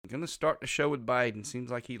Going to start the show with Biden.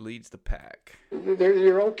 Seems like he leads the pack.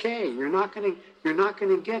 You're okay. You're not going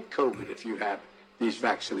to get COVID if you have these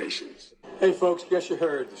vaccinations. Hey, folks, guess you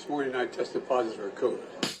heard this morning I tested positive for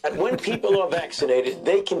COVID. When people are vaccinated,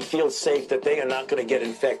 they can feel safe that they are not going to get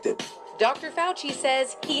infected. Dr. Fauci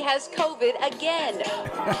says he has COVID again.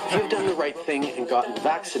 If you've done the right thing and gotten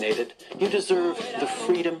vaccinated, you deserve the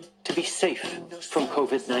freedom to be safe from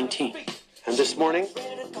COVID-19. And this morning,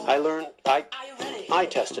 I learned I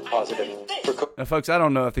tested positive for COVID. Now, folks, I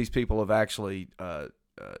don't know if these people have actually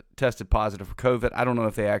tested positive for COVID. I don't know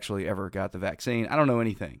if they actually ever got the vaccine. I don't know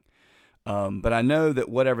anything. But I know that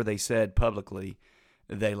whatever they said publicly,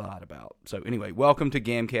 they lied about. So anyway, welcome to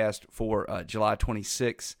Gamcast for July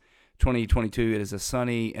 26th. 2022. It is a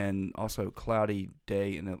sunny and also cloudy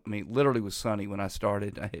day, and I mean, literally was sunny when I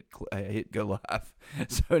started. I hit go live.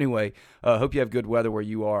 So anyway, hope you have good weather where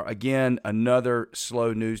you are. Again, another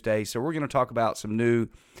slow news day. So we're going to talk about some new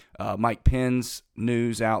Mike Pence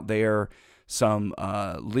news out there. Some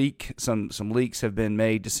leaks have been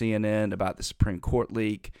made to CNN about the Supreme Court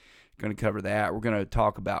leak. Going to cover that. We're going to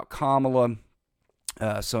talk about Kamala.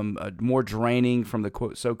 Some more draining from the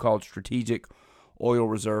quote so-called strategic oil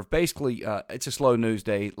reserve. Basically, it's a slow news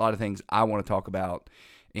day. A lot of things I want to talk about.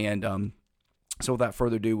 And so without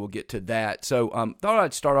further ado, we'll get to that. So thought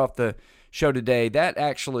I'd start off the show today. That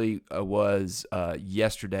actually was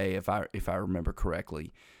yesterday, if I remember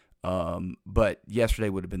correctly. But yesterday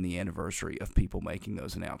would have been the anniversary of people making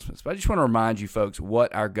those announcements. But I just want to remind you folks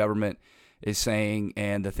what our government is saying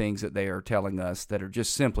and the things that they are telling us that are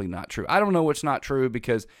just simply not true. I don't know what's not true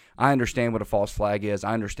because I understand what a false flag is.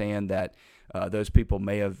 I understand that those people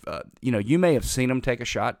may have, you may have seen them take a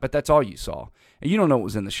shot, but that's all you saw. And you don't know what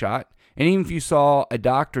was in the shot. And even if you saw a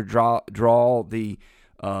doctor draw the,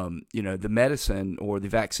 the medicine or the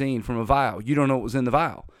vaccine from a vial, you don't know what was in the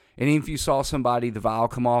vial. And even if you saw the vial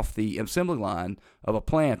come off the assembly line of a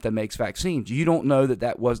plant that makes vaccines, you don't know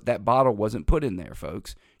that bottle wasn't put in there,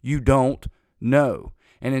 folks. You don't know.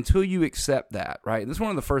 And until you accept that, right? This is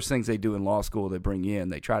one of the first things they do in law school. They bring you in.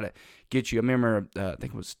 They try to get you. I remember, I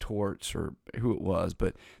think it was Torts or who it was,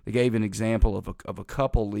 but they gave an example of a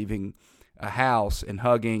couple leaving a house and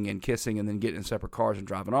hugging and kissing and then getting in separate cars and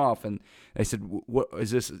driving off. And they said, "What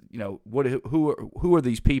is this? Who are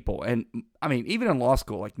these people?" And I mean, even in law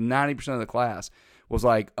school, like 90% of the class was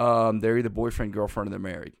like, they're either boyfriend, girlfriend, or they're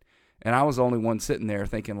married. And I was the only one sitting there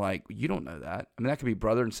thinking, like, you don't know that. I mean, that could be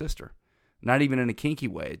brother and sister. Not even in a kinky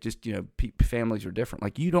way. It just, families are different.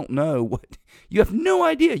 Like, you don't know what, you have no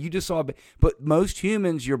idea. You just saw, but most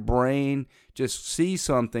humans, your brain just sees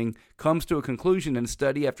something, comes to a conclusion, and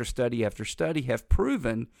study after study after study have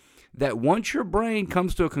proven that once your brain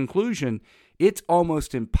comes to a conclusion, it's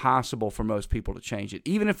almost impossible for most people to change it.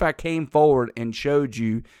 Even if I came forward and showed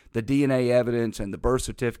you the DNA evidence and the birth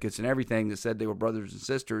certificates and everything that said they were brothers and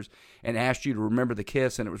sisters and asked you to remember the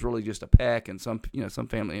kiss and it was really just a peck and some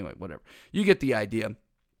family, anyway, whatever. You get the idea.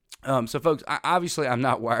 So, folks, obviously I'm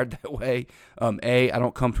not wired that way. A, I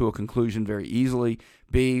don't come to a conclusion very easily.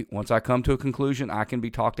 B, once I come to a conclusion, I can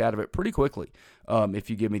be talked out of it pretty quickly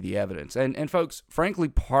if you give me the evidence. And folks, frankly,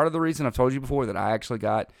 part of the reason I've told you before that I actually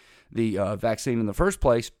got the vaccine in the first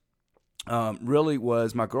place really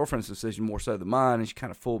was my girlfriend's decision more so than mine, and she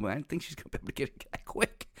kind of fooled me. I didn't think she's going to be able to get it that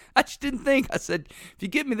quick. I just didn't think. I said, if you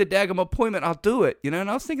give me the daggum appointment, I'll do it. And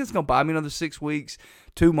I was thinking it's going to buy me another 6 weeks,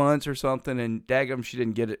 2 months or something, and daggum, she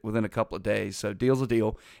didn't get it within a couple of days, so deal's a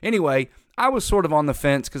deal. Anyway, I was sort of on the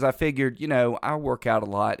fence because I figured, I work out a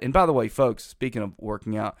lot. And by the way, folks, speaking of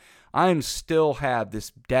working out, I still have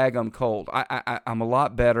this daggum cold. I'm a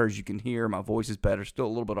lot better, as you can hear. My voice is better, still a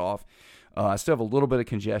little bit off. I still have a little bit of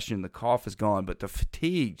congestion. The cough is gone, but the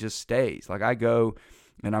fatigue just stays. Like, I go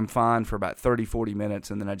and I'm fine for about 30, 40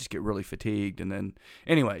 minutes, and then I just get really fatigued. And then,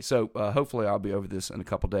 anyway, so hopefully I'll be over this in a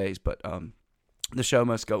couple days, but the show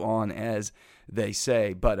must go on, as they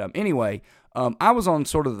say. But anyway, I was on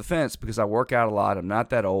sort of the fence because I work out a lot. I'm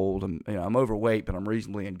not that old. I'm overweight, but I'm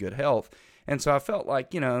reasonably in good health. And so I felt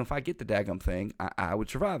like, if I get the daggum thing, I would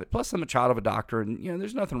survive it. Plus, I'm a child of a doctor, and,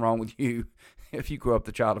 there's nothing wrong with you if you grow up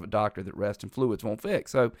the child of a doctor that rest and fluids won't fix.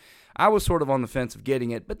 So I was sort of on the fence of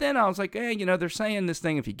getting it. But then I was like, hey, they're saying this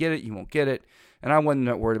thing, if you get it, you won't get it. And I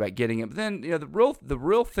wasn't worried about getting it. But then, the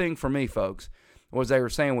real thing for me, folks, was they were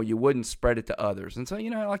saying, well, you wouldn't spread it to others. And so,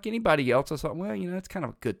 like anybody else, I thought, well, it's kind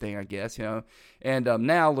of a good thing, I guess, And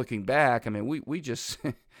now looking back, I mean, we just...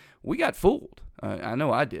 we got fooled. I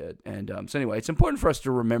know I did. And so anyway, it's important for us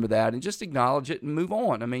to remember that and just acknowledge it and move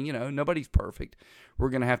on. I mean, nobody's perfect. We're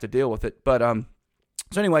going to have to deal with it. But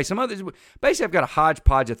So anyway, basically I've got a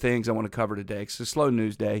hodgepodge of things I want to cover today. It's a slow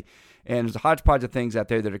news day, and there's a hodgepodge of things out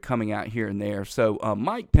there that are coming out here and there. So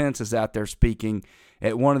Mike Pence is out there speaking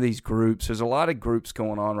at one of these groups. There's a lot of groups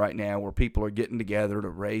going on right now where people are getting together to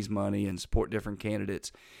raise money and support different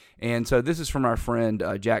candidates. And so this is from our friend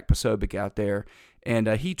Jack Posobiec out there, and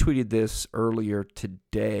he tweeted this earlier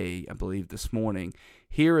today, I believe this morning.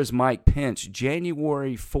 Here is Mike Pence,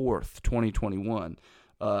 January 4th, 2021.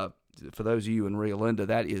 For those of you in Rio Linda,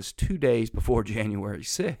 that is 2 days before January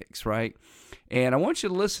 6th, right? And I want you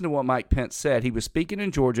to listen to what Mike Pence said. He was speaking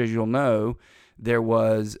in Georgia. As you'll know, there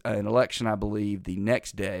was an election, I believe, the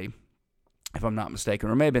next day, if I'm not mistaken,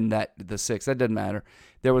 or maybe the 6th. That doesn't matter.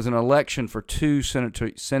 There was an election for 2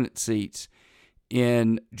 Senate seats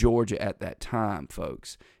in Georgia at that time,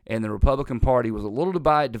 folks. And the Republican Party was a little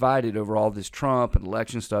divided over all this Trump and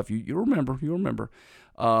election stuff. You remember.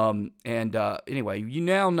 Anyway, you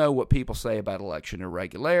now know what people say about election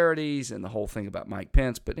irregularities and the whole thing about Mike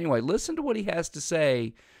Pence. But anyway, listen to what he has to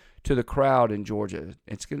say to the crowd in Georgia.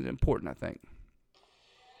 It's important, I think.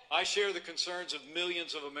 I share the concerns of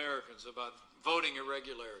millions of Americans about voting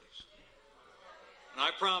irregularities. And I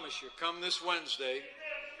promise you, come this Wednesday,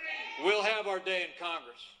 we'll have our day in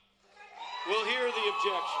Congress. We'll hear the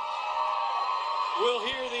objections. We'll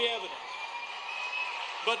hear the evidence.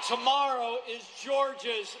 But tomorrow is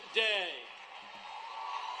Georgia's day.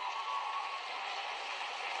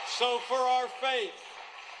 So for our faith,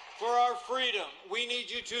 for our freedom, we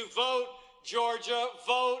need you to vote, Georgia.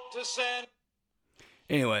 Vote to send.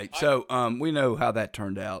 Anyway, so we know how that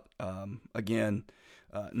turned out. Again,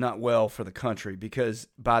 not well for the country, because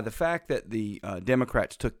by the fact that the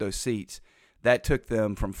Democrats took those seats, that took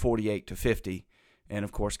them from 48 to 50. And,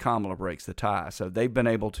 of course, Kamala breaks the tie. So they've been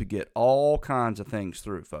able to get all kinds of things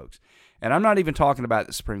through, folks. And I'm not even talking about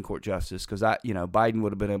the Supreme Court justice, because Biden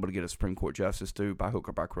would have been able to get a Supreme Court justice through by hook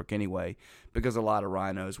or by crook anyway, because a lot of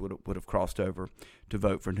rhinos would have crossed over to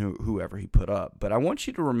vote for whoever he put up. But I want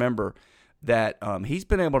you to remember that he's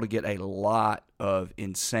been able to get a lot of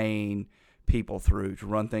insane people through to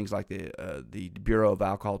run things like the Bureau of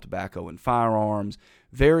Alcohol, Tobacco, and Firearms,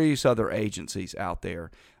 various other agencies out there.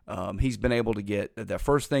 He's been able to get, the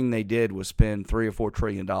first thing they did was spend $3 or $4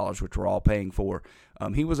 trillion, which we're all paying for.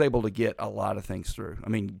 He was able to get a lot of things through. I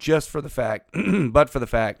mean, just for the fact, but for the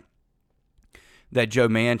fact that Joe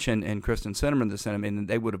Manchin and Kristen Sinema sent him in,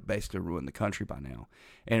 they would have basically ruined the country by now.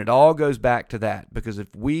 And it all goes back to that, because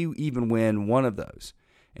if we even win one of those,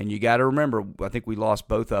 and you got to remember, I think we lost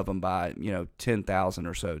both of them by 10,000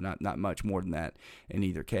 or so, not much more than that in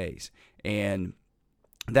either case. And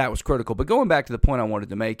that was critical. But going back to the point I wanted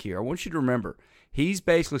to make here, I want you to remember, he's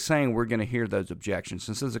basically saying we're going to hear those objections.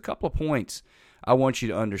 And so there's a couple of points I want you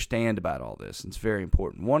to understand about all this. It's very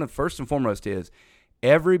important. One, first and foremost, is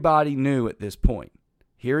everybody knew at this point.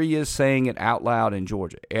 Here he is saying it out loud in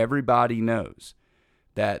Georgia. Everybody knows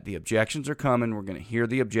that the objections are coming. We're going to hear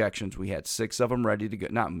the objections. We had 6 of them ready to go.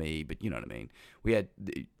 Not me, but you know what I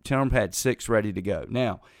mean. Trump had 6 ready to go.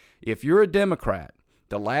 Now, if you're a Democrat,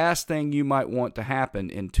 the last thing you might want to happen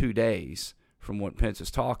in 2 days, from what Pence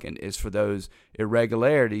is talking, is for those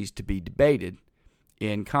irregularities to be debated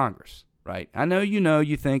in Congress, right? I know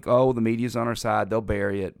you think, oh, the media's on our side, they'll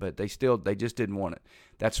bury it, but they just didn't want it.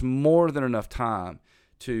 That's more than enough time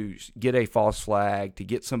to get a false flag, to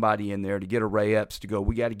get somebody in there, to get a Ray Epps to go,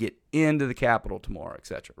 we got to get into the Capitol tomorrow, et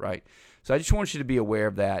cetera, right? So I just want you to be aware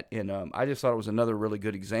of that. And I just thought it was another really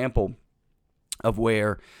good example of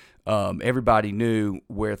where everybody knew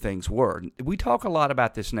where things were. We talk a lot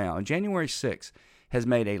about this now, and January 6th has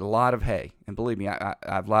made a lot of hay. And believe me,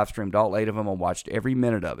 I've live streamed all 8 of them. I watched every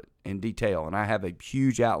minute of it in detail, and I have a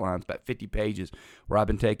huge outline, about 50 pages, where I've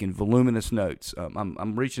been taking voluminous notes.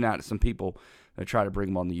 I'm reaching out to some people to try to bring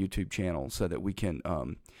them on the YouTube channel so that we can.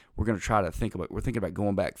 We're going to try to we're thinking about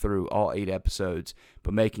going back through all 8 episodes,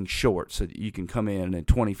 but making short so that you can come in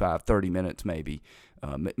 25, 30 minutes maybe.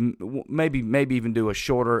 Maybe even do a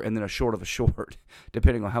shorter and then a short of a short,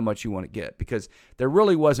 depending on how much you want to get, because there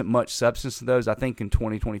really wasn't much substance to those. I think in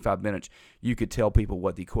 20, 25 minutes, you could tell people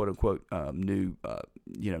what the quote-unquote new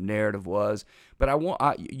narrative was. But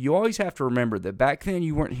you always have to remember that back then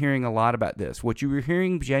you weren't hearing a lot about this. What you were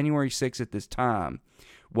hearing January 6th at this time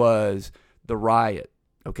was the riot.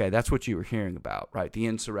 Okay, that's what you were hearing about, right? The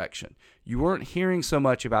insurrection. You weren't hearing so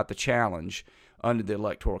much about the challenge under the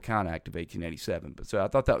Electoral Count Act of 1887. But so I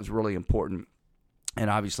thought that was really important,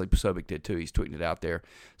 and obviously Posobiec did too. He's tweeting it out there.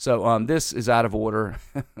 So this is out of order.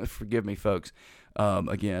 Forgive me, folks.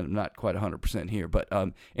 Again, I'm not quite 100% here. But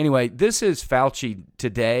anyway, this is Fauci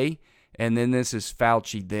today, and then this is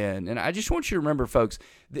Fauci then. And I just want you to remember, folks,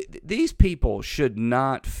 these people should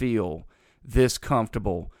not feel this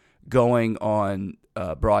comfortable going on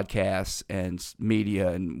broadcasts and media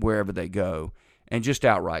and wherever they go and just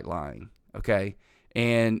outright lying, okay?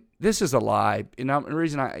 And this is a lie. And the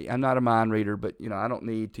reason I'm not a mind reader, but, I don't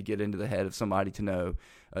need to get into the head of somebody to know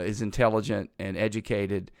as intelligent and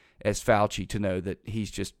educated as Fauci to know that he's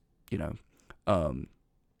just,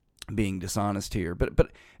 being dishonest here.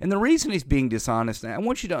 And the reason he's being dishonest, and I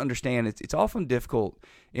want you to understand, it's often difficult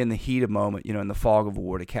in the heat of moment, in the fog of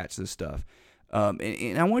war to catch this stuff.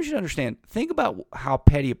 And I want you to understand, think about how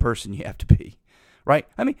petty a person you have to be, right?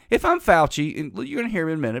 I mean, if I'm Fauci, and you're going to hear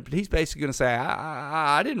him in a minute, but he's basically going to say,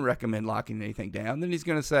 I didn't recommend locking anything down. Then he's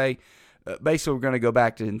going to say, basically, we're going to go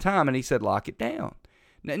back to in time, and he said, lock it down.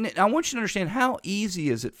 Now, I want you to understand, how easy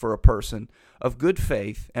is it for a person of good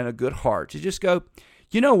faith and a good heart to just go,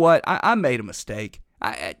 you know what, I made a mistake.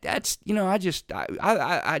 I did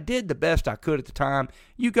the best I could at the time.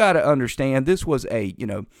 You got to understand, this was a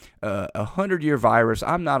 100-year virus.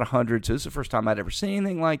 I'm not 100, so this is the first time I'd ever seen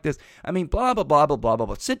anything like this. I mean, blah, blah, blah, blah, blah, blah,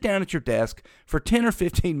 blah. Sit down at your desk for 10 or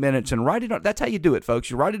 15 minutes and write it on. That's how you do it, folks.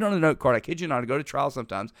 You write it on a note card. I kid you not. I go to trial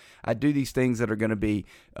sometimes. I do these things that are going to be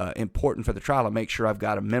important for the trial. I make sure I've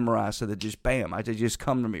got them memorized so that just bam, they just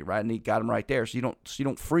come to me, right? And he got them right there, so you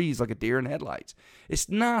don't freeze like a deer in headlights. It's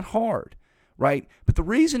not hard. Right? But the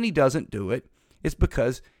reason he doesn't do it is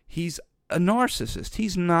because he's a narcissist.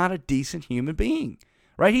 He's not a decent human being.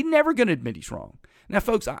 Right? He's never going to admit he's wrong. Now,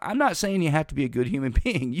 folks, I'm not saying you have to be a good human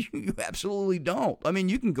being. You absolutely don't. I mean,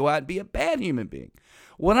 you can go out and be a bad human being.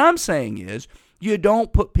 What I'm saying is you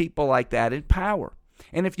don't put people like that in power.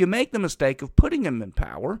 And if you make the mistake of putting them in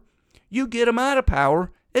power, you get them out of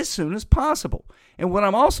power as soon as possible. And what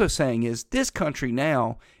I'm also saying is this country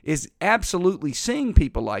now is absolutely seeing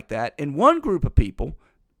people like that. And one group of people,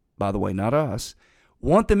 by the way, not us,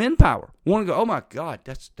 want them in power. Want to go, oh my God,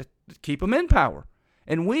 keep them in power.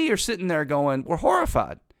 And we are sitting there going, we're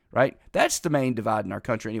horrified, right? That's the main divide in our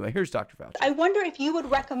country. Anyway, here's Dr. Fauci. I wonder if you would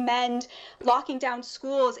recommend locking down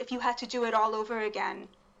schools if you had to do it all over again.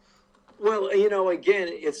 Well, again,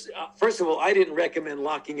 it's first of all, I didn't recommend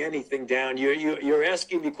locking anything down. You're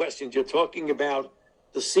asking me questions. You're talking about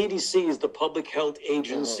the CDC is the public health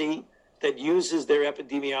agency that uses their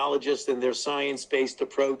epidemiologists and their science-based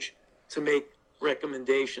approach to make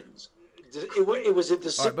recommendations. It was a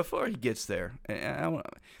decision. All right, before he gets there,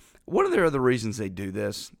 one of the other reasons they do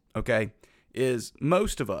this, okay, is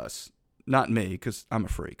most of us, not me because I'm a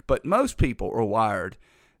freak, but most people are wired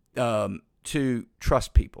to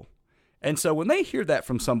trust people. And so when they hear that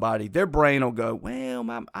from somebody, their brain will go, well,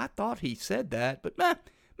 I thought he said that, but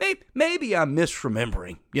maybe I'm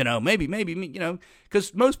misremembering, maybe,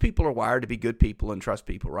 because most people are wired to be good people and trust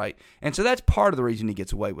people, right? And so that's part of the reason he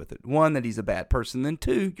gets away with it. One, that he's a bad person. Then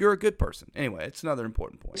two, you're a good person. Anyway, it's another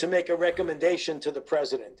important point. To make a recommendation to the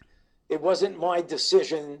president. It wasn't my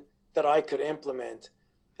decision that I could implement.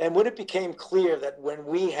 And when it became clear that when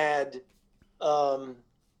we had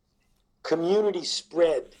community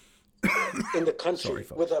spread in the country,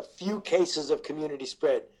 with a few cases of community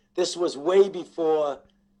spread. This was way before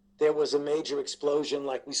there was a major explosion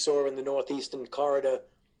like we saw in the Northeastern Corridor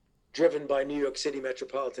driven by New York City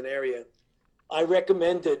metropolitan area. I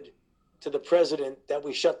recommended to the president that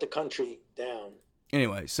we shut the country down.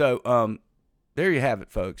 Anyway, so there you have it,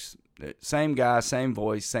 folks. Same guy, same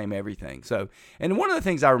voice, same everything. So, and one of the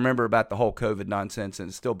things I remember about the whole COVID nonsense, and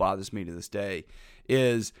it still bothers me to this day,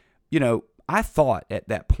 is, I thought at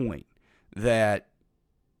that point that,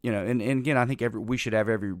 and again, I think we should have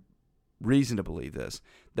every reason to believe this,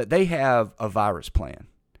 that they have a virus plan.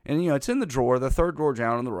 And, it's in the drawer, the third drawer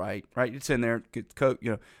down on the right? It's in there,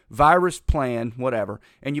 virus plan, whatever.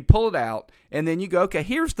 And you pull it out, and then you go, okay,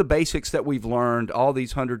 here's the basics that we've learned all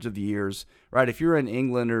these hundreds of years, right? If you're in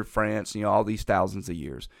England or France, all these thousands of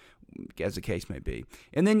years, as the case may be.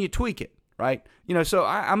 And then you tweak it. Right, so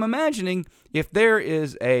I'm imagining if there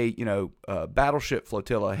is a battleship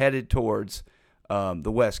flotilla headed towards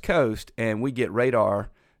the West Coast and we get radar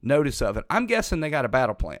notice of it, I'm guessing they got a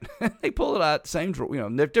battle plan. They pull it out, same drawer,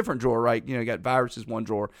 they're different drawer, right? You got viruses one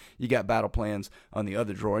drawer, you got battle plans on the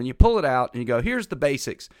other drawer, and you pull it out and you go, here's the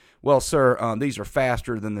basics. Well, sir, these are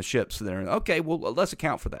faster than the ships that are in. Okay, well, let's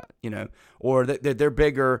account for that, or they're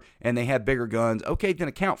bigger and they have bigger guns. Okay, then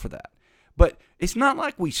account for that. But it's not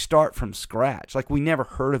like we start from scratch, like we never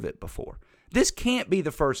heard of it before. This can't be the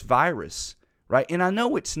first virus, right? And I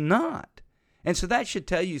know it's not. And so that should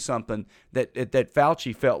tell you something that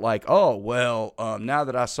Fauci felt like, oh, well, now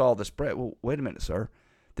that I saw the spread, well, wait a minute, sir.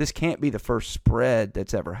 This can't be the first spread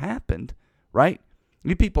that's ever happened, right?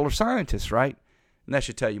 You people are scientists, right? And that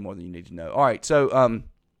should tell you more than you need to know. All right, so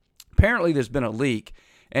apparently there's been a leak.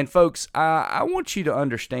 And folks, I want you to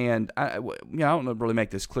understand, I don't really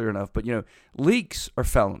make this clear enough, but leaks are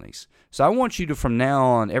felonies. So I want you to, from now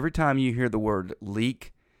on, every time you hear the word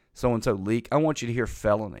leak, so-and-so leak, I want you to hear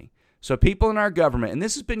felony. So people in our government, and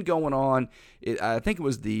this has been going on, I think it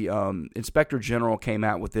was the Inspector General came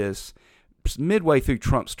out with this midway through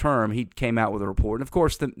Trump's term. He came out with a report, and of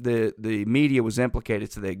course the media was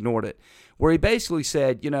implicated, so they ignored it, where he basically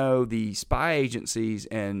said, the spy agencies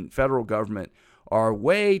and federal government are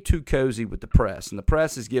way too cozy with the press, and the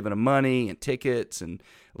press is giving them money and tickets and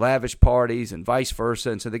lavish parties and vice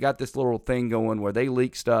versa, and so they got this little thing going where they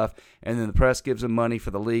leak stuff, and then the press gives them money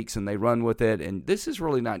for the leaks, and they run with it, and this is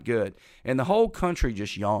really not good. And the whole country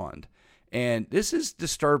just yawned, and this is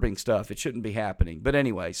disturbing stuff. It shouldn't be happening. But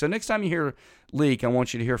anyway, so next time you hear leak, I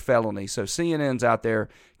want you to hear felony. So CNN's out there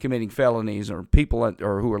committing felonies, or people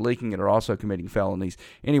who are leaking it are also committing felonies.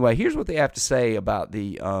 Anyway, here's what they have to say about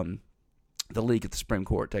the leak at the Supreme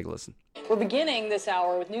Court. Take a listen. We're beginning this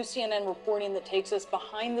hour with new CNN reporting that takes us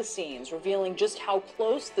behind the scenes, revealing just how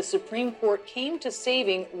close the Supreme Court came to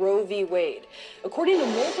saving Roe v. Wade. According to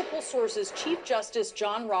multiple sources, Chief Justice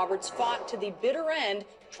John Roberts fought to the bitter end,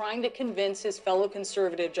 trying to convince his fellow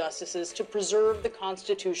conservative justices to preserve the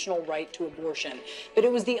constitutional right to abortion. But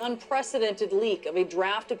it was the unprecedented leak of a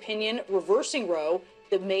draft opinion reversing Roe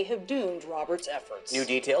that may have doomed Roberts' efforts. New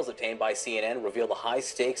details obtained by CNN reveal the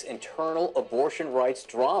high-stakes internal abortion rights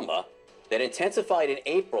drama that intensified in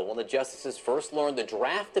April when the justices first learned the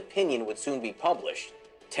draft opinion would soon be published.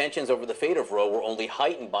 Tensions over the fate of Roe were only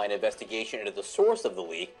heightened by an investigation into the source of the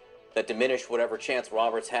leak that diminished whatever chance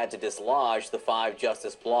Roberts had to dislodge the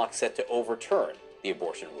 5-justice bloc set to overturn the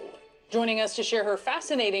abortion ruling. Joining us to share her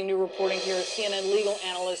fascinating new reporting here is CNN legal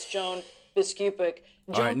analyst Joan Biskupic.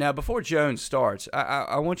 All right, now before Joan starts,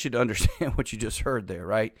 I want you to understand what you just heard there,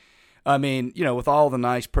 right? I mean, with all the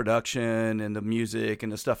nice production and the music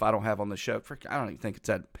and the stuff I don't have on the show, I don't even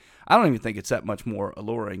think it's that much more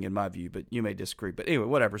alluring in my view, but you may disagree. But anyway,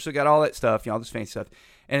 whatever. So got all that stuff, all this fancy stuff.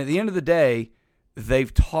 And at the end of the day,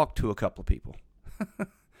 they've talked to a couple of people.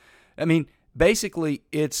 I mean, basically,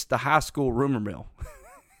 it's the high school rumor mill,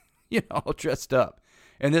 all dressed up.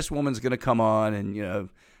 And this woman's going to come on and,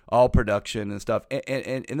 all production and stuff.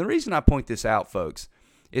 And the reason I point this out, folks,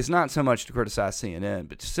 is not so much to criticize CNN,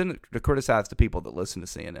 but to criticize the people that listen to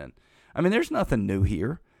CNN. I mean, there's nothing new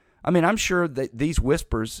here. I mean, I'm sure that these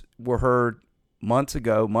whispers were heard months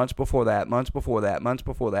ago, months before that, months before that, months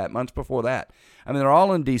before that, months before that. I mean, they're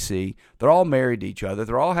all in D.C. They're all married to each other.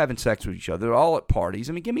 They're all having sex with each other. They're all at parties.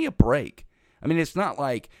 I mean, give me a break. I mean, it's not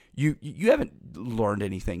like you haven't learned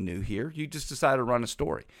anything new here. You just decided to run a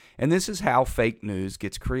story. And this is how fake news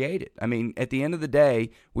gets created. I mean, at the end of the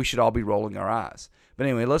day, we should all be rolling our eyes. But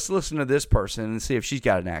anyway, let's listen to this person and see if she's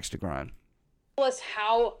got an axe to grind. Tell us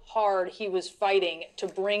how hard he was fighting to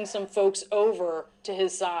bring some folks over to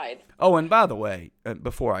his side. Oh, and by the way,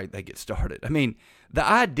 before they get started, I mean, the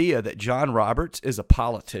idea that John Roberts is a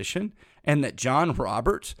politician and that John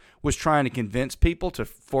Roberts was trying to convince people to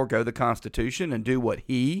forego the Constitution and do what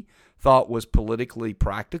he thought was politically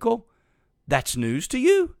practical, that's news to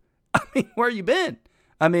you? I mean, where you been?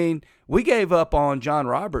 I mean, we gave up on John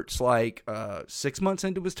Roberts like 6 months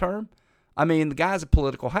into his term. I mean, the guy's a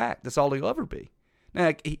political hack. That's all he'll ever be.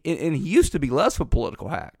 Now, he used to be less of a political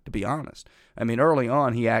hack, to be honest. I mean, early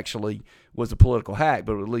on, he actually was a political hack,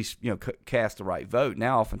 but at least, cast the right vote.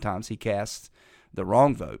 Now, oftentimes, he casts the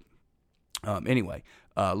wrong vote. Anyway,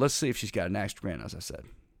 let's see if she's got an axe to grind, as I said.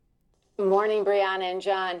 Good morning, Brianna and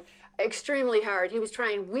John. Extremely hard. He was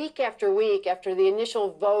trying week after week after the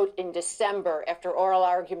initial vote in December, after oral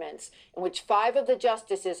arguments, in which 5 of the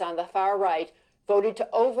justices on the far right voted to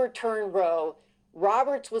overturn Roe.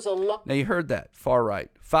 Roberts was alone. Now, you heard that, far right.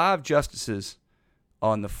 5 justices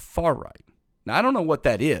on the far right. Now, I don't know what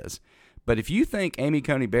that is, but if you think Amy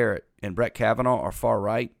Coney Barrett and Brett Kavanaugh are far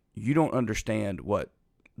right, you don't understand what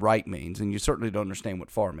right means, and you certainly don't understand what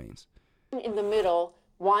far means. In the middle,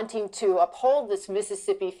 wanting to uphold this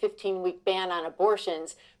Mississippi 15-week ban on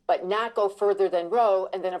abortions, but not go further than Roe.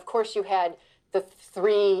 And then, of course, you had the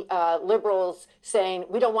 3 liberals saying,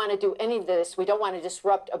 we don't want to do any of this. We don't want to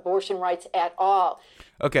disrupt abortion rights at all.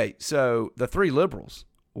 Okay, so the 3 liberals,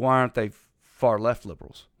 why aren't they far-left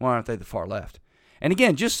liberals? Why aren't they the far left? And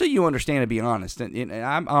again, just so you understand and be honest, and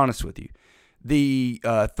I'm honest with you, the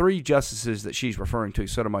 3 justices that she's referring to,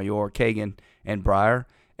 Sotomayor, Kagan, and Breyer,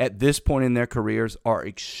 at this point in their careers are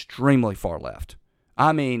extremely far left.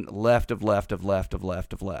 I mean, left of left of left of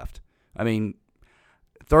left of left. I mean,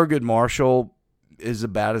 Thurgood Marshall is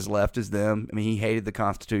about as left as them. I mean, he hated the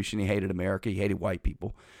Constitution. He hated America. He hated white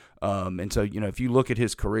people. And so, if you look at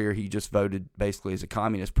his career, he just voted basically as a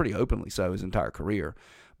communist, pretty openly so, his entire career.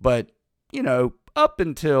 But, up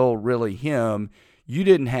until really him, you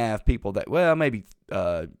didn't have people that, well, maybe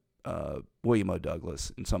William O.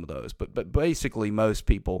 Douglas and some of those. But basically most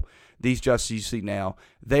people, these justices you see now,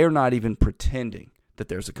 they're not even pretending that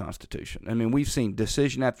there's a Constitution. I mean, we've seen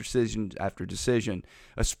decision after decision after decision,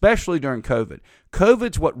 especially during COVID.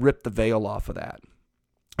 COVID's what ripped the veil off of that.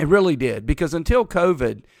 It really did, because until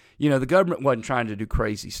COVID, the government wasn't trying to do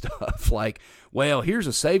crazy stuff like, well, here's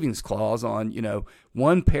a savings clause on,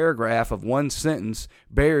 one paragraph of one sentence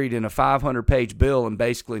buried in a 500-page bill, and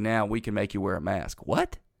basically now we can make you wear a mask.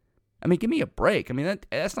 What? I mean, give me a break. I mean,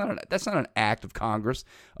 that's not an act of Congress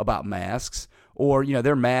about masks. Or,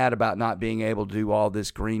 they're mad about not being able to do all this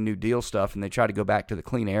Green New Deal stuff, and they try to go back to the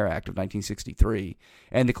Clean Air Act of 1963.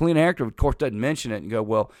 And the Clean Air Act, of course, doesn't mention it and go,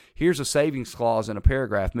 well, here's a savings clause in a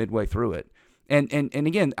paragraph midway through it. And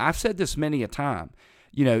again, I've said this many a time.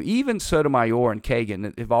 Even Sotomayor and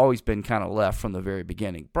Kagan have always been kind of left from the very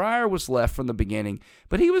beginning. Breyer was left from the beginning,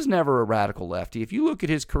 but he was never a radical lefty. If you look at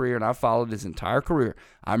his career, and I've followed his entire career,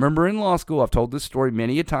 I remember in law school, I've told this story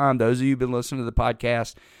many a time. Those of you who've been listening to the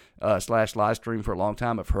podcast / live stream for a long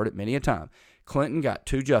time, I've heard it many a time. Clinton got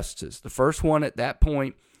 2 justices. The first one at that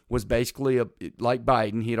point was basically like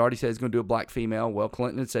Biden. He had already said he was going to do a black female. Well,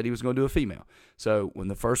 Clinton had said he was going to do a female. So when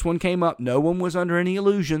the first one came up, no one was under any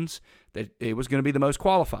illusions that it was going to be the most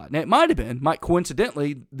qualified. Now, it might have been,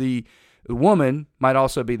 coincidentally, the woman might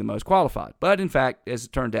also be the most qualified. But in fact, as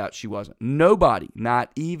it turned out, she wasn't. Nobody,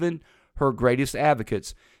 not even her greatest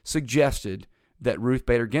advocates, suggested that Ruth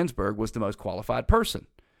Bader Ginsburg was the most qualified person.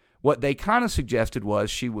 What they kind of suggested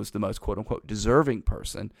was she was the most quote-unquote deserving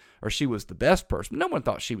person, or she was the best person. No one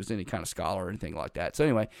thought she was any kind of scholar or anything like that. So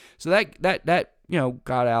anyway, so that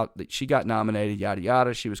got out, that she got nominated, yada,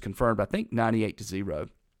 yada. She was confirmed, I think, 98-0.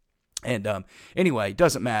 And anyway, it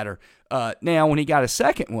doesn't matter. Now, when he got a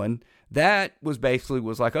second one, that was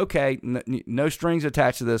like, okay, no strings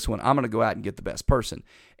attached to this one. I'm going to go out and get the best person.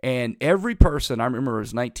 And every person, I remember it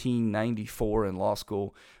was 1994 in law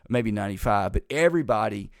school, maybe 95, but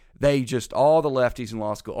everybody, all the lefties in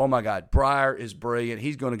law school, oh my God, Breyer is brilliant.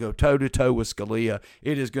 He's going to go toe-to-toe with Scalia.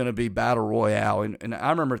 It is going to be battle royale. And I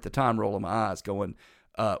remember at the time rolling my eyes going,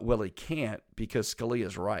 well, he can't, because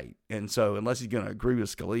Scalia's right. And so unless he's going to agree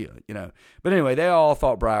with Scalia, But anyway, they all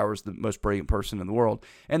thought Breyer was the most brilliant person in the world.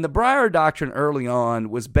 And the Breyer doctrine early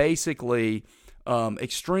on was basically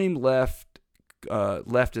extreme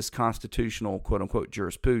leftist constitutional, quote-unquote,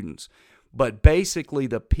 jurisprudence. But basically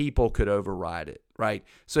the people could override it, right?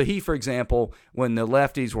 So he, for example, when the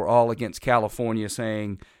lefties were all against California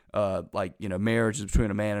saying, marriage is between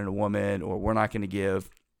a man and a woman, or we're not going to give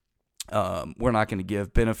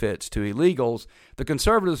benefits to illegals, the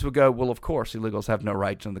conservatives would go, well, of course, illegals have no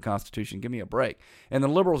rights under the Constitution. Give me a break. And the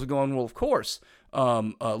liberals are going, well, of course,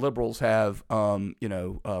 liberals have,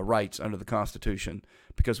 rights under the Constitution,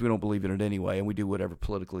 because we don't believe in it anyway, and we do whatever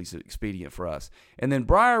politically is expedient for us. And then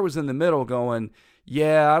Breyer was in the middle going,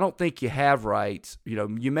 yeah, I don't think you have rights.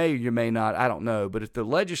 You may or you may not, I don't know. But if the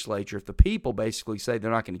legislature, if the people basically say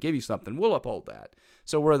they're not going to give you something, we'll uphold that.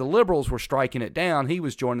 So where the liberals were striking it down, he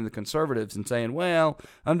was joining the conservatives and saying, well,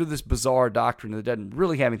 under this bizarre doctrine that doesn't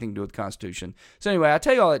really have anything to do with the Constitution. So anyway, I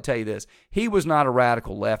tell you all that to tell you this. He was not a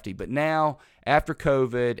radical lefty, but now, after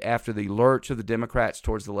COVID, after the lurch of the Democrats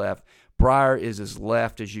towards the left, Breyer is as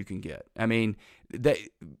left as you can get. I mean,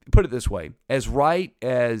 put it this way. As right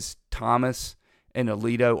as Thomas and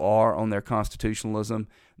Alito are on their constitutionalism,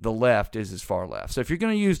 the left is as far left. So if you're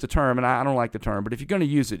going to use the term, and I don't like the term, but if you're going to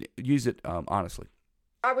use it honestly.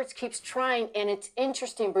 Roberts keeps trying, and it's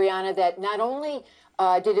interesting, Brianna, that not only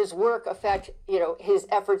did his work affect, his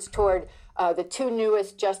efforts toward the 2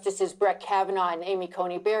 newest justices, Brett Kavanaugh and Amy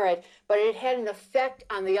Coney Barrett, but it had an effect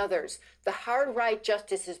on the others. The hard right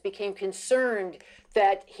justices became concerned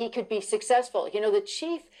that he could be successful. The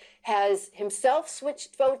chief has himself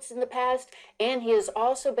switched votes in the past, and he has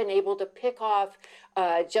also been able to pick off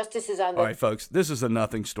justices on the... All right, folks, this is a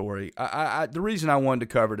nothing story. The reason I wanted to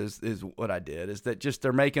cover it is what I did, is that just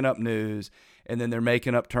they're making up news, and then they're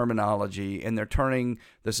making up terminology, and they're turning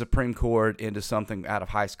the Supreme Court into something out of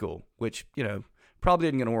high school, which, probably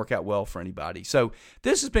isn't going to work out well for anybody. So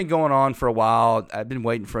this has been going on for a while. I've been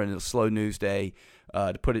waiting for a slow news day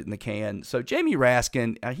to put it in the can. So Jamie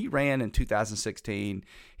Raskin, he ran in 2016.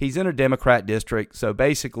 He's in a Democrat district. So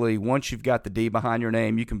basically, once you've got the D behind your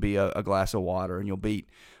name, you can be a glass of water, and you'll beat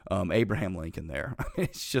Abraham Lincoln there. I mean,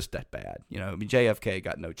 it's just that bad. I mean, JFK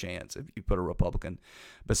got no chance if you put a Republican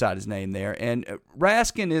beside his name there. And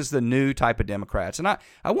Raskin is the new type of Democrats. And I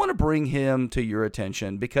want to bring him to your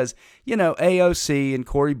attention because, AOC and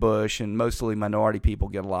Cori Bush and mostly minority people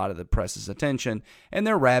get a lot of the press's attention. And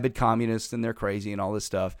they're rabid communists and they're crazy and all this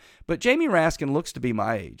stuff. But Jamie Raskin looks to be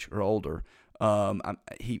my age or older.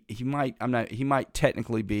 He might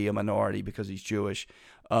technically be a minority because he's Jewish.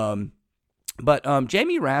 But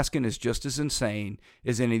Jamie Raskin is just as insane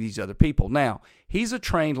as any of these other people. Now, he's a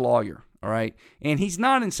trained lawyer, all right? And he's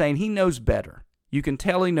not insane. He knows better. You can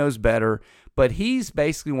tell he knows better, but he's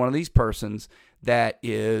basically one of these persons that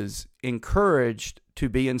is encouraged to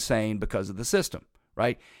be insane because of the system,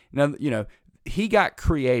 right? Now, he got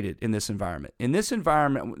created in this environment. In this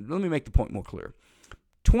environment, let me make the point more clear.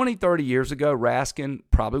 20, 30 years ago, Raskin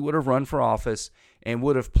probably would have run for office and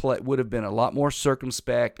would have been a lot more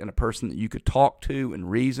circumspect and a person that you could talk to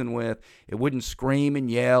and reason with. It wouldn't scream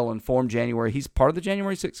and yell and form January. He's part of the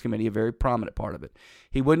January 6th committee, a very prominent part of it.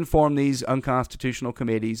 He wouldn't form these unconstitutional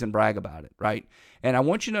committees and brag about it, right? And I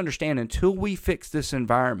want you to understand, until we fix this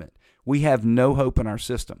environment, we have no hope in our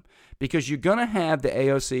system, because you're going to have the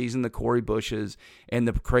AOCs and the Cori Bushes and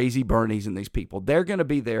the crazy Bernies and these people. They're going to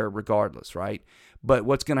be there regardless, right? But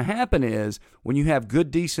what's going to happen is when you have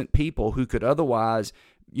good, decent people who could otherwise,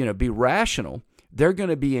 be rational, they're going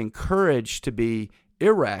to be encouraged to be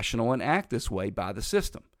irrational and act this way by the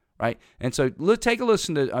system, right? And so let's take a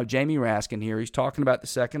listen to Jamie Raskin here. He's talking about the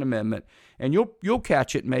Second Amendment, and you'll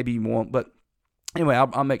catch it. Maybe you won't, but anyway,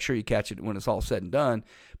 I'll make sure you catch it when it's all said and done.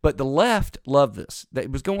 But the left loved this.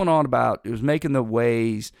 It was going on about, it was making the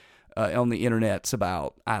waves on the internets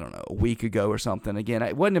about, I don't know, a week ago or something. Again,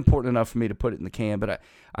 it wasn't important enough for me to put it in the can, but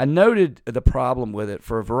I noted the problem with it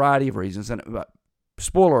for a variety of reasons. And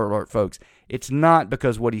spoiler alert, folks, it's not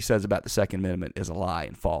because what he says about the Second Amendment is a lie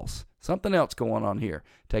and false. Something else going on here.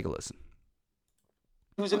 Take a listen.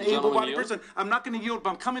 Who's an able-bodied person. I'm not going to yield, but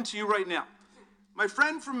I'm coming to you right now. My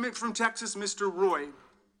friend from Texas, Mr. Roy,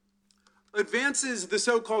 advances the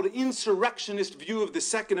so-called insurrectionist view of the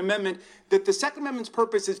Second Amendment, that the Second Amendment's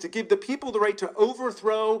purpose is to give the people the right to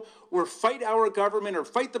overthrow or fight our government or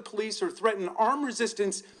fight the police or threaten armed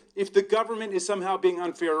resistance if the government is somehow being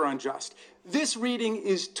unfair or unjust. This reading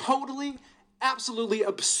is totally, absolutely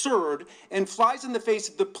absurd and flies in the face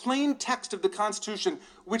of the plain text of the Constitution,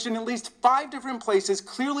 which in at least 5 different places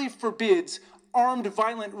clearly forbids armed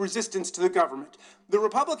violent resistance to the government. The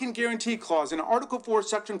Republican Guarantee Clause in Article 4,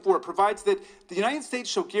 Section 4 provides that the United States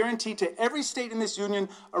shall guarantee to every state in this union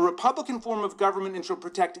a Republican form of government and shall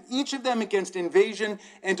protect each of them against invasion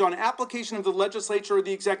and, on application of the legislature or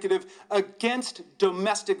the executive, against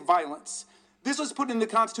domestic violence. This was put in the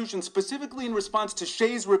Constitution specifically in response to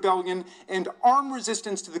Shays' Rebellion and armed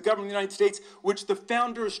resistance to the government of the United States, which the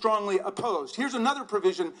founders strongly opposed. Here's another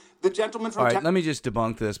provision. The gentleman from... All right, let me just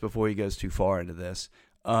debunk this before he goes too far into this.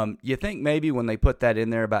 You think maybe when they put that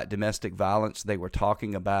in there about domestic violence, they were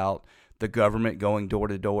talking about the government going door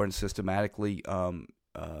to door and systematically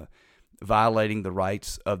violating the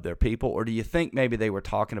rights of their people? Or do you think maybe they were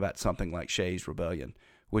talking about something like Shays' Rebellion,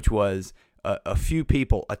 which was a few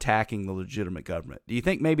people attacking the legitimate government? Do you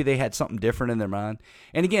think maybe they had something different in their mind?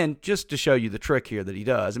 And again, just to show you the trick here that he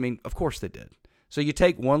does, I mean, of course they did. So you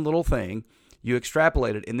take one little thing, you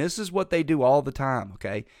extrapolate it, and this is what they do all the time,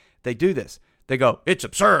 okay? They do this. They go, it's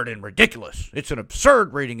absurd and ridiculous. It's an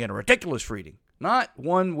absurd reading and a ridiculous reading. Not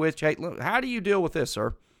one which, hey, look, how do you deal with this,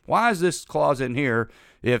 sir? Why is this clause in here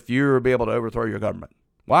if you'll be able to overthrow your government?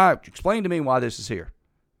 Why? Explain to me why this is here,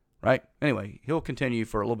 right? Anyway, he'll continue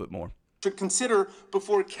for a little bit more. Should consider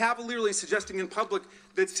before cavalierly suggesting in public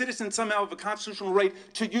that citizens somehow have a constitutional right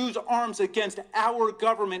to use arms against our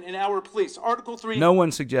government and our police. Article 3... No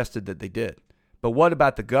one suggested that they did. But what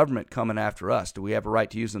about the government coming after us? Do we have a right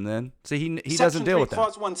to use them then? See, he doesn't deal with that.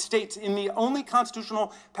 Clause 1 states, in the only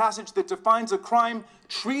constitutional passage that defines a crime,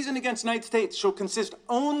 treason against the United States shall consist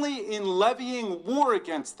only in levying war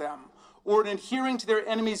against them or in adhering to their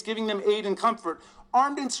enemies, giving them aid and comfort.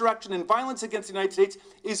 Armed insurrection and violence against the United States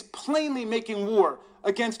is plainly making war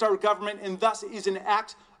against our government and thus is an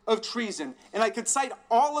act of treason. And I could cite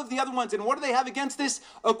all of the other ones. And what do they have against this?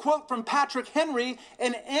 A quote from Patrick Henry,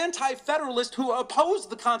 an anti-federalist who opposed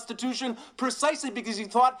the Constitution precisely because he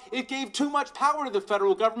thought it gave too much power to the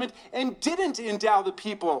federal government and didn't endow the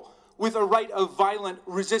people with a right of violent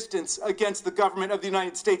resistance against the government of the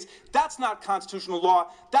United States. That's not constitutional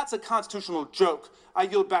law. That's a constitutional joke. I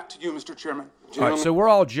yield back to you, Mr. Chairman. All right, so we're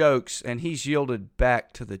all jokes, and he's yielded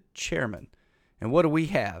back to the chairman. And what do we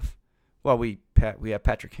have? Well, we have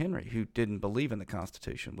Patrick Henry, who didn't believe in the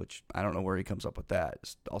Constitution, which I don't know where he comes up with that.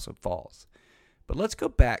 It's also false. But let's go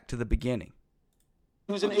back to the beginning.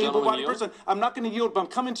 Who's an able-bodied person? I'm not going to yield, but I'm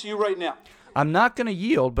coming to you right now. I'm not going to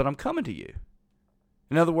yield, but I'm coming to you.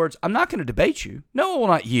 In other words, I'm not going to debate you. No, I will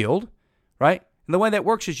not yield, right? And the way that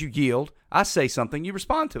works is you yield. I say something, you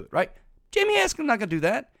respond to it, right? Jamie Askin's not going to do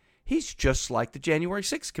that. He's just like the January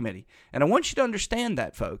 6th committee. And I want you to understand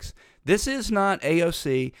that, folks. This is not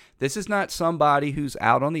AOC. This is not somebody who's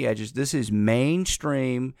out on the edges. This is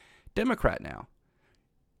mainstream Democrat now.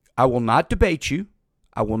 I will not debate you.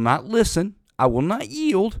 I will not listen. I will not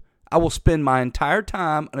yield. I will spend my entire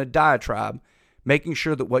time on a diatribe making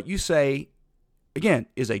sure that what you say, again,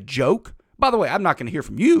 is a joke. By the way, I'm not going to hear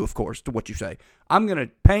from you, of course, to what you say. I'm going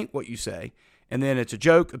to paint what you say, and then it's a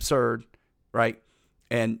joke, absurd, right,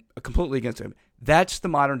 and completely against it. That's the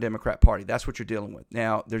modern Democrat Party. That's what you're dealing with.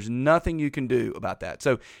 Now, there's nothing you can do about that.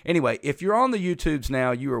 So anyway, if you're on the YouTubes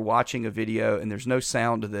now, you are watching a video, and there's no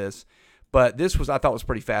sound to this, but this I thought was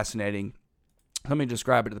pretty fascinating. Let me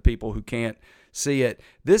describe it to the people who can't see it.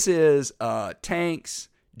 This is tanks,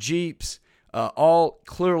 Jeeps, all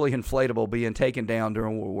clearly inflatable, being taken down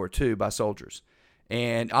during World War II by soldiers.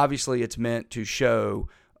 And obviously it's meant to show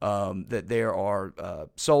that there are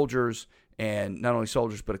soldiers, and not only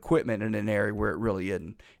soldiers, but equipment in an area where it really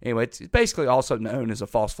isn't. Anyway, it's basically also known as a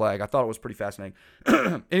false flag. I thought it was pretty fascinating.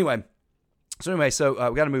 Anyway, we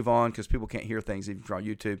got to move on because people can't hear things even from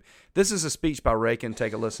YouTube. This is a speech by Reagan.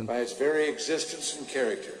 Take a listen. By its very existence and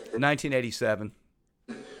character, 1987.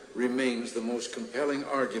 Remains the most compelling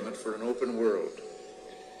argument for an open world.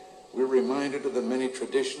 We're reminded of the many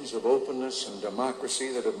traditions of openness and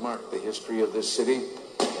democracy that have marked the history of this city.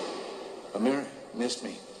 Amir missed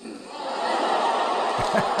me.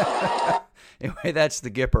 Anyway, that's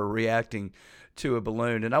the Gipper reacting to a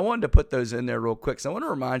balloon. And I wanted to put those in there real quick. So I want to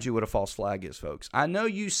remind you what a false flag is, folks. I know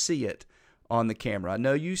you see it on the camera. I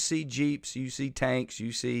know you see Jeeps, you see tanks,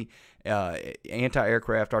 you see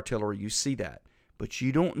anti-aircraft artillery. You see that. But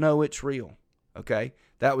you don't know it's real, okay?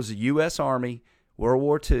 That was the U.S. Army, World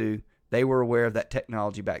War II. They were aware of that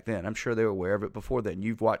technology back then. I'm sure they were aware of it before then.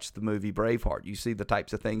 You've watched the movie Braveheart. You see the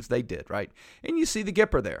types of things they did, right? And you see the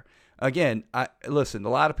Gipper there. Again, listen, a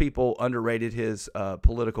lot of people underrated his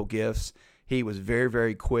political gifts. He was very,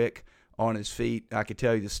 very quick on his feet. I could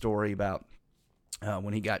tell you the story about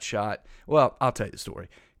when he got shot. Well, I'll tell you the story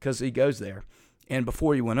because he goes there. And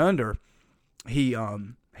before he went under, he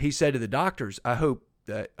said to the doctors, I hope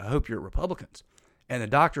you're Republicans. And the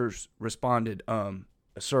doctors responded,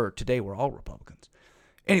 sir, today we're all Republicans.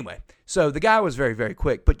 Anyway, so the guy was very, very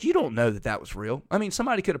quick, but you don't know that was real. I mean,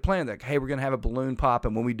 somebody could have planned that, hey, we're going to have a balloon pop,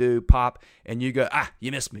 and when we do pop, and you go,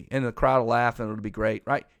 you missed me, and the crowd will laugh, and it'll be great,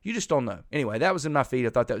 right? You just don't know. Anyway, that was in my feed. I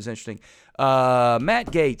thought that was interesting.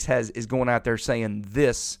 Matt Gaetz is going out there saying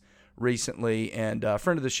this recently, and a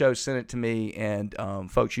friend of the show sent it to me, and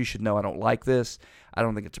folks, you should know I don't like this. I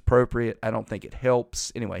don't think it's appropriate. I don't think it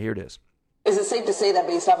helps. Anyway, here it is. Is it safe to say that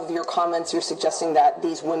based off of your comments, you're suggesting that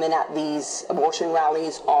these women at these abortion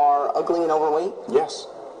rallies are ugly and overweight? Yes.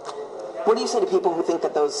 What do you say to people who think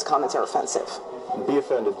that those comments are offensive? Be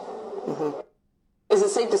offended. Mm-hmm. Is it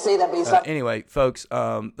safe to say that based off... Anyway, folks,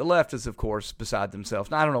 the left is, of course, beside themselves.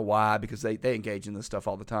 Now, I don't know why, because they engage in this stuff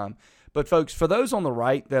all the time. But, folks, for those on the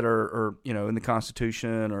right that are in the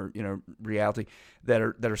Constitution or, reality that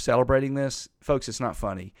are celebrating this, folks, it's not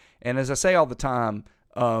funny. And as I say all the time,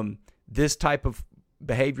 this type of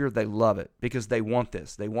behavior, they love it because they want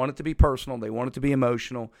this. They want it to be personal. They want it to be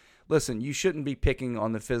emotional. Listen, you shouldn't be picking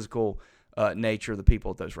on the physical nature of the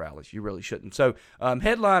people at those rallies. You really shouldn't. So,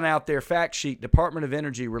 headline out there, fact sheet, Department of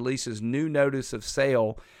Energy releases new notice of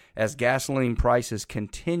sale as gasoline prices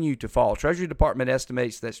continue to fall. Treasury Department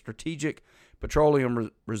estimates that Strategic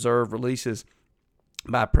Petroleum Reserve releases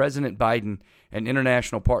by President Biden and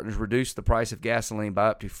international partners reduced the price of gasoline by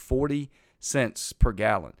up to 40 cents per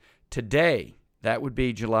gallon. Today, that would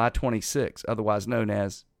be July 26, otherwise known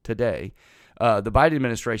as today, the Biden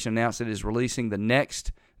administration announced it is releasing the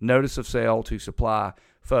next notice of sale to supply.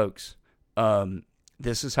 Folks,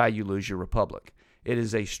 this is how you lose your republic. It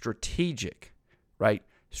is a strategic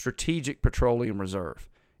petroleum reserve.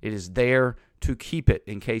 It is there to keep it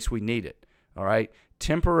in case we need it, all right?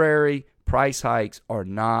 Temporary price hikes are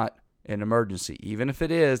not an emergency. Even if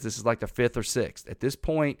it is, this is like the fifth or sixth. At this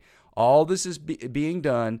point, all this is being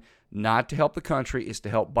done not to help the country, is to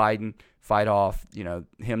help Biden fight off,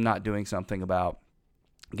 him not doing something about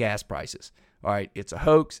gas prices. All right, it's a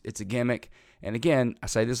hoax, it's a gimmick. And again, I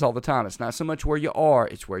say this all the time, it's not so much where you are,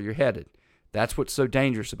 it's where you're headed. That's what's so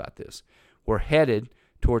dangerous about this. We're headed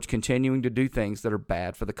towards continuing to do things that are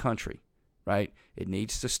bad for the country. right? It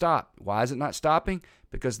needs to stop. Why is it not stopping?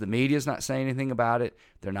 Because the media is not saying anything about it.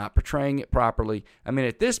 They're not portraying it properly. I mean,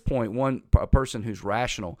 at this point, a person who's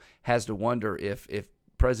rational has to wonder if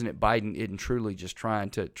President Biden isn't truly just trying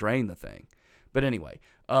to drain the thing. But anyway,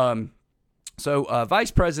 so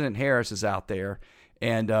Vice President Harris is out there,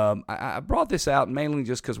 and I brought this out mainly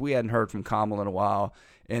just because we hadn't heard from Kamala in a while.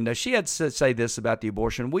 And she had to say this about the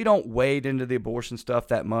abortion. We don't wade into the abortion stuff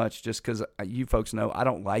that much just because you folks know I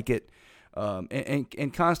don't like it.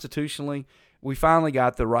 And constitutionally, we finally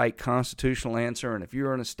got the right constitutional answer. And if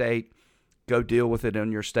you're in a state, go deal with it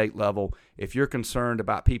on your state level. If you're concerned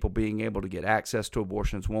about people being able to get access to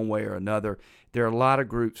abortions one way or another, there are a lot of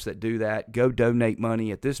groups that do that. Go donate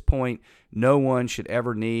money. At this point, no one should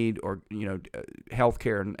ever need health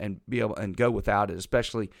care and be able and go without it,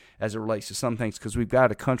 especially as it relates to some things, because we've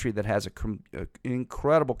got a country that has an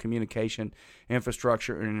incredible communication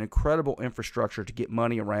infrastructure and an incredible infrastructure to get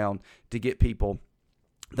money around to get people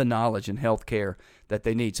the knowledge and health care that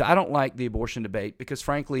they need. So I don't like the abortion debate because,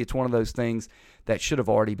 frankly, it's one of those things that should have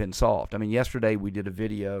already been solved. I mean, yesterday we did a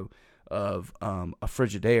video of a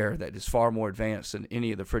Frigidaire that is far more advanced than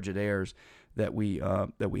any of the Frigidaires that we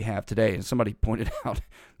have today. And somebody pointed out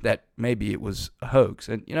that maybe it was a hoax.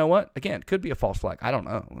 And you know what? Again, it could be a false flag. I don't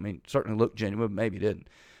know. I mean, it certainly looked genuine, maybe it didn't.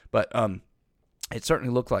 But it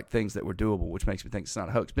certainly looked like things that were doable, which makes me think it's not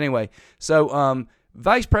a hoax. But anyway, so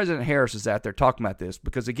Vice President Harris is out there talking about this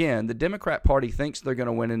because, again, the Democrat Party thinks they're going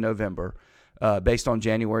to win in November based on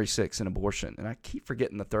January 6th and abortion. And I keep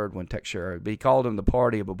forgetting the third one, Teixeira. But he called him the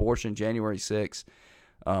party of abortion, January 6th.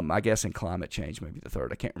 I guess in climate change, maybe the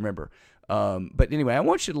third. I can't remember. But anyway, I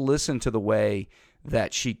want you to listen to the way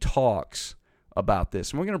that she talks about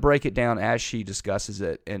this. And we're going to break it down as she discusses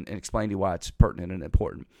it and explain to you why it's pertinent and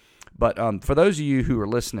important. But for those of you who are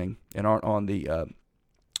listening and aren't on the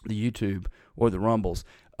YouTube or the Rumbles,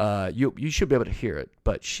 you should be able to hear it.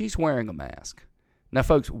 But she's wearing a mask. Now,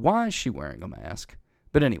 folks, why is she wearing a mask?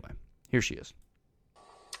 But anyway, here she is.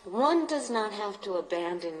 One does not have to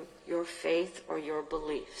abandon your faith or your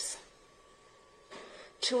beliefs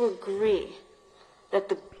to agree that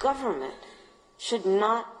the government should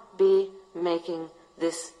not be making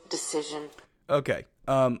this decision. Okay.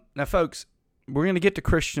 Now, folks, we're going to get to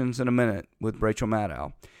Christians in a minute with Rachel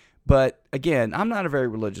Maddow. But again, I'm not a very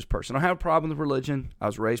religious person. I don't have a problem with religion. I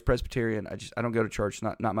was raised Presbyterian. I don't go to church.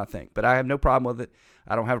 Not my thing. But I have no problem with it.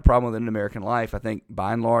 I don't have a problem with it in American life. I think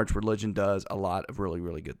by and large, religion does a lot of really,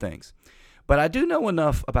 really good things. But I do know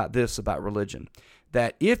enough about this, about religion,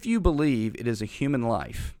 that if you believe it is a human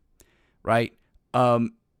life, right? I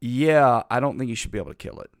don't think you should be able to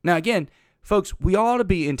kill it. Now, again, folks, we ought to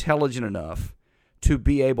be intelligent enough to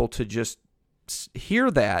be able to just hear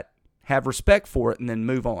that, have respect for it, and then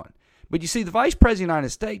move on. But you see, the Vice President of the United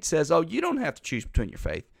States says, oh, you don't have to choose between your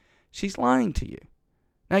faith. She's lying to you.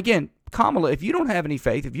 Now, again, Kamala, if you don't have any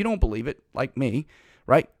faith, if you don't believe it, like me,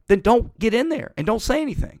 right, then don't get in there and don't say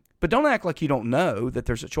anything. But don't act like you don't know that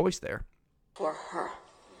there's a choice there. For her.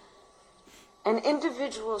 An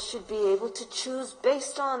individual should be able to choose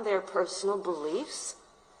based on their personal beliefs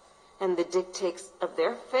and the dictates of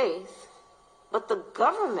their faith, but the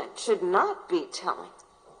government should not be telling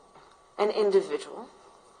an individual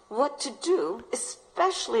what to do,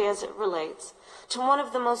 especially as it relates to one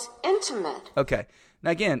of the most intimate. Okay.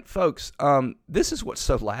 Now, again, folks, this is what's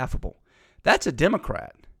so laughable. That's a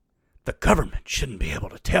Democrat. The government shouldn't be able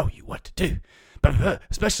to tell you what to do,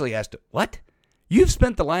 especially as to what? You've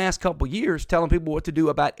spent the last couple years telling people what to do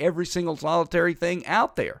about every single solitary thing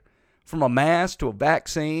out there, from a mask to a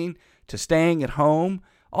vaccine to staying at home,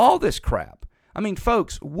 all this crap. I mean,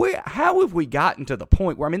 folks, how have we gotten to the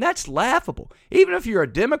point where, I mean, that's laughable. Even if you're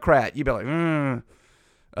a Democrat, you'd be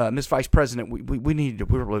like, Ms. Vice President, we need to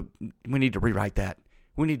rewrite that.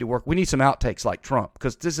 We need to work. We need some outtakes like Trump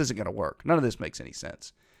because this isn't going to work. None of this makes any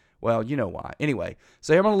sense. Well, you know why. Anyway,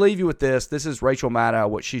 so I'm going to leave you with this. This is Rachel Maddow,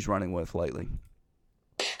 what she's running with lately.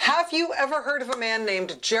 Have you ever heard of a man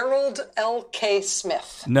named Gerald L.K.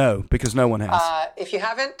 Smith? No, because no one has. If you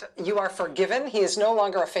haven't, you are forgiven. He is no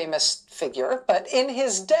longer a famous figure, but in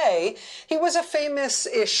his day, he was a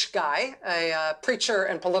famous-ish guy, a preacher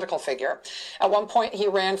and political figure. At one point, he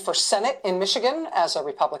ran for Senate in Michigan as a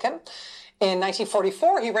Republican. In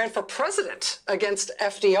 1944, he ran for president against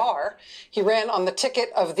FDR. He ran on the ticket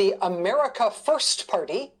of the America First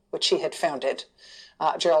Party, which he had founded.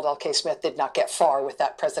 Gerald L.K. Smith did not get far with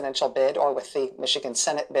that presidential bid or with the Michigan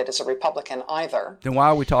Senate bid as a Republican either. Then why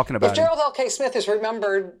are we talking about If Gerald L.K. Smith is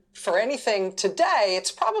remembered for anything today,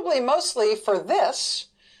 it's probably mostly for this.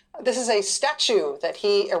 This is a statue that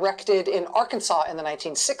he erected in Arkansas in the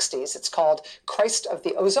 1960s. It's called Christ of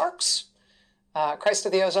the Ozarks. Christ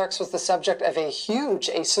of the Ozarks was the subject of a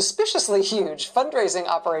suspiciously huge fundraising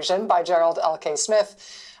operation by Gerald L.K. Smith.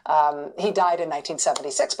 He died in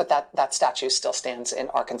 1976, but that statue still stands in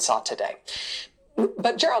Arkansas today.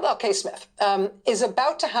 But Gerald L.K. Smith is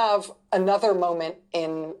about to have another moment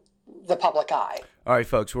in the public eye. All right,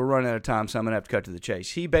 folks, we're running out of time, so I'm going to have to cut to the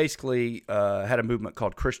chase. He basically had a movement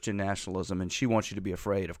called Christian nationalism, and she wants you to be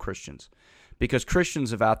afraid of Christians. Because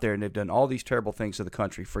Christians have out there, and they've done all these terrible things to the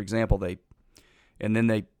country. For example,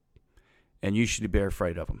 and you should be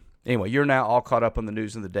afraid of them. Anyway, you're now all caught up on the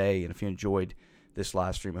news of the day, and if you enjoyed this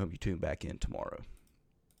live stream, I hope you tune back in tomorrow.